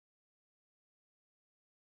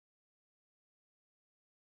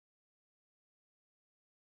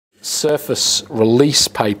surface release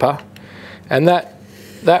paper, and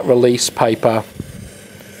that release paper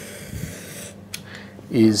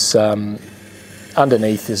is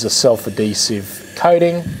underneath is a self-adhesive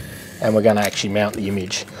coating, and we're going to actually mount the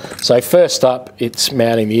image. So first up, it's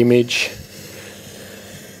mounting the image.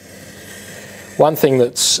 One thing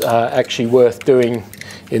that's actually worth doing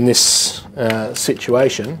in this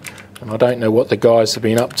situation, and I don't know what the guys have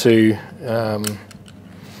been up to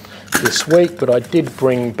this week, but I did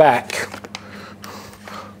bring back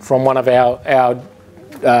from one of our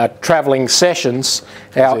travelling sessions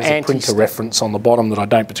our anti-printer reference on the bottom that I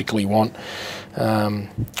don't particularly want,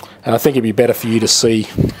 and I think it'd be better for you to see.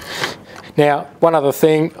 Now, one other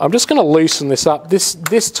thing, I'm just going to loosen this up.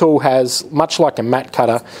 This tool has, much like a mat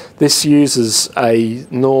cutter, this uses a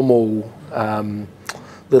normal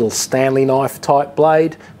little Stanley knife type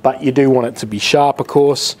blade, but you do want it to be sharp, of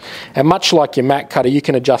course. And much like your mat cutter, you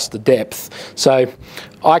can adjust the depth. So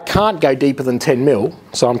I can't go deeper than 10 mil,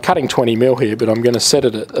 so I'm cutting 20 mil here, but I'm going to set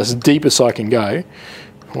it as deep as I can go,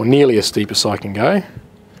 or nearly as deep as I can go.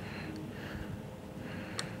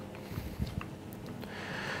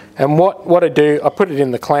 And what I do, I put it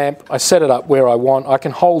in the clamp, I set it up where I want, I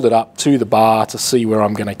can hold it up to the bar to see where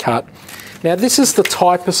I'm going to cut. Now this is the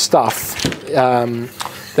type of stuff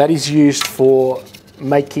that is used for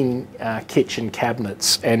making kitchen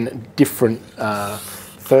cabinets and different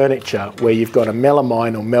furniture where you've got a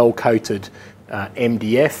melamine or mel-coated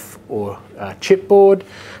MDF or chipboard,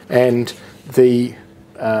 and the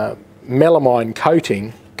melamine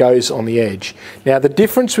coating goes on the edge. Now the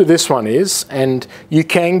difference with this one is, and you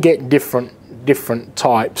can get different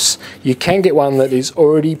types, you can get one that is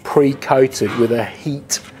already pre-coated with a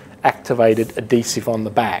heat activated adhesive on the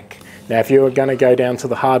back. Now if you were going to go down to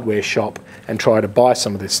the hardware shop and try to buy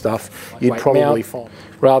some of this stuff, you'd probably find,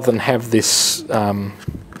 rather than have this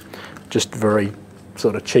just very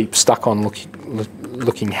sort of cheap stuck on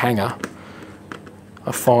looking hanger,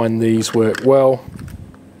 I find these work well.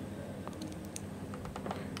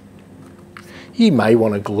 You may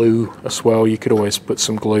want to glue as well. You could always put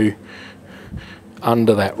some glue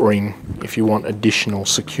under that ring if you want additional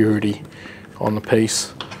security on the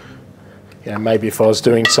piece. You know, maybe if I was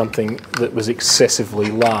doing something that was excessively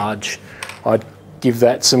large, I'd give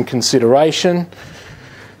that some consideration.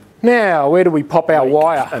 Now, where do we pop our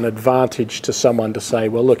wire? An advantage to someone to say,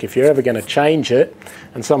 well, look, if you're ever going to change it,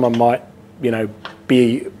 and someone might,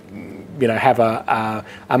 have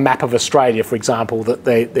a map of Australia, for example, that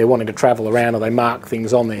they're wanting to travel around, or they mark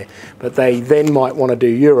things on there, but they then might want to do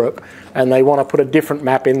Europe, and they want to put a different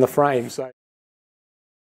map in the frame. So